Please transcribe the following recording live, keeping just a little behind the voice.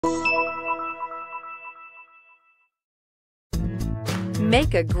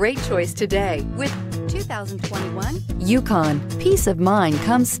Make a great choice today with 2021 Yukon. Peace of mind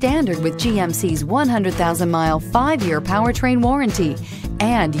comes standard with GMC's 100,000-mile 5-year powertrain warranty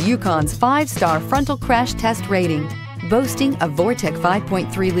and Yukon's 5-star frontal crash test rating. Boasting a Vortec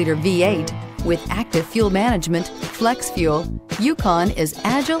 5.3-liter V8 with active fuel management, flex fuel, Yukon is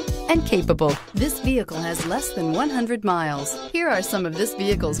agile and capable. This vehicle has less than 100 miles. Here are some of this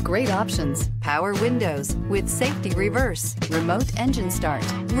vehicle's great options: power windows with safety reverse, remote engine start,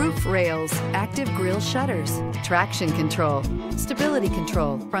 roof rails, active grille shutters, traction control, stability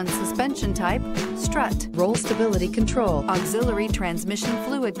control, front suspension type, strut, roll stability control, auxiliary transmission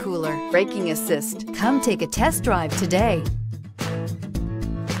fluid cooler, braking assist. Come take a test drive today.